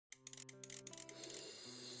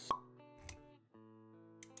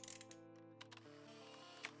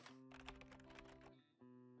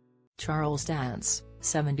Charles Dance,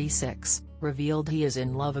 76, revealed he is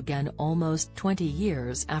in love again almost 20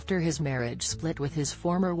 years after his marriage split with his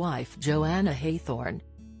former wife Joanna Haythorne.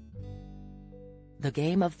 The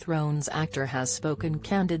Game of Thrones actor has spoken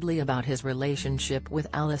candidly about his relationship with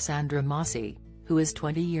Alessandra Mossy, who is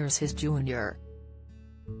 20 years his junior.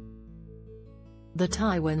 The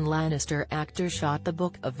Tywin Lannister actor shot The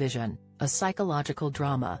Book of Vision, a psychological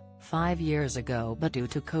drama, 5 years ago, but due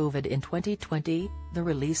to COVID in 2020, the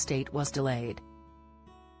release date was delayed.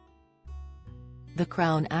 The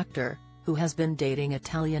Crown actor, who has been dating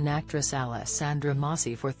Italian actress Alessandra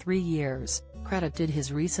Mossy for 3 years, credited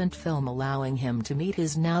his recent film allowing him to meet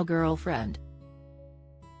his now girlfriend.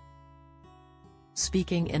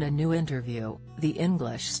 Speaking in a new interview, the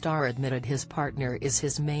English star admitted his partner is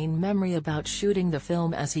his main memory about shooting the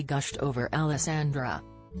film as he gushed over Alessandra.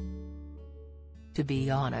 "To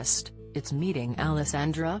be honest, it's meeting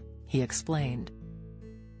Alessandra," he explained.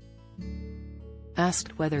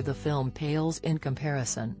 Asked whether the film pales in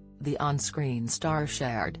comparison, the on-screen star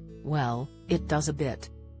shared, "Well, it does a bit.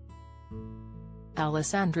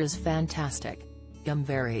 Alessandra's fantastic. I'm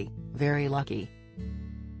very, very lucky."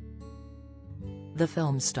 The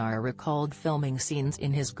film star recalled filming scenes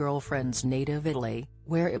in his girlfriend's native Italy,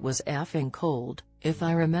 where it was effing cold, if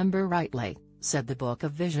I remember rightly, said the Book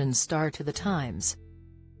of Vision star to The Times.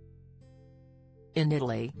 "In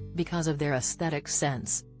Italy, because of their aesthetic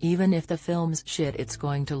sense, even if the film's shit it's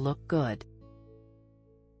going to look good."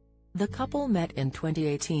 The couple met in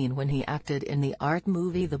 2018 when he acted in the art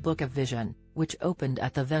movie The Book of Vision, which opened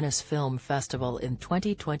at the Venice Film Festival in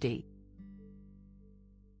 2020.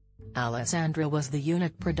 Alessandra was the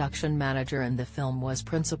unit production manager and the film was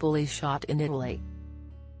principally shot in Italy.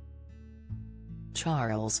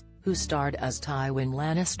 Charles, who starred as Tywin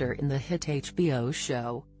Lannister in the hit HBO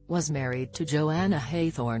show, was married to Joanna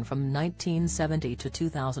Haythorne from 1970 to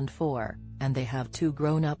 2004, and they have 2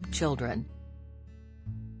 grown-up children.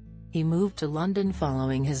 He moved to London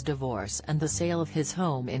following his divorce and the sale of his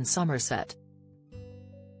home in Somerset.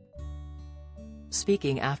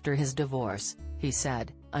 Speaking after his divorce, he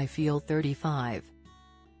said, "I feel 35.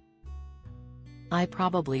 I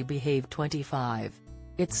probably behave 25.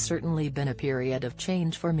 It's certainly been a period of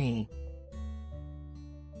change for me."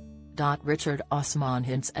 Richard Osman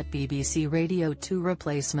hints at BBC Radio 2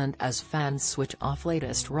 replacement as fans switch off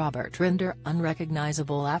latest Robert Rinder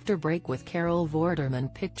unrecognisable after break with Carol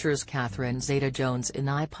Vorderman pictures Catherine Zeta-Jones in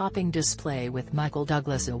eye-popping display with Michael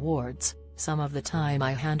Douglas Awards, "Some of the time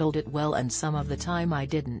I handled it well and some of the time I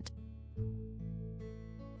didn't.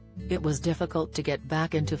 It was difficult to get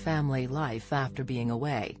back into family life after being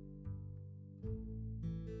away.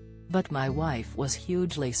 But my wife was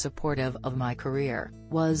hugely supportive of my career,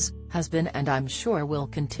 has been and I'm sure will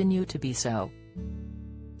continue to be so."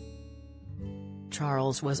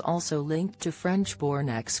 Charles was also linked to French-born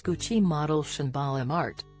ex-Gucci model Shambhala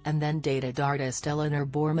Mart, and then dated artist Eleanor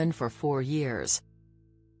Boorman for 4 years.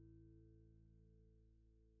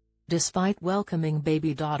 Despite welcoming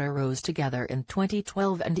baby daughter Rose together in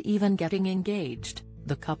 2012 and even getting engaged,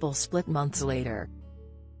 the couple split months later.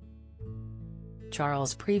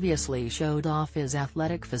 Charles previously showed off his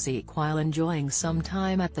athletic physique while enjoying some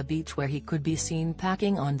time at the beach where he could be seen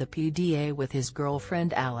packing on the PDA with his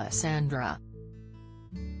girlfriend Alessandra.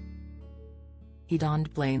 He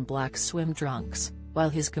donned plain black swim trunks, while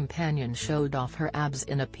his companion showed off her abs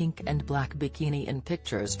in a pink and black bikini in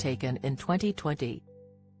pictures taken in 2020.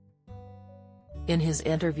 In his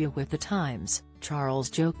interview with The Times, Charles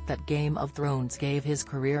joked that Game of Thrones gave his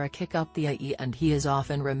career a kick up the IE and he is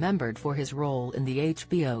often remembered for his role in the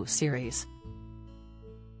HBO series.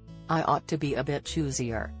 "I ought to be a bit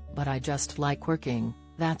choosier, but I just like working,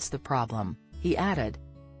 that's the problem," he added.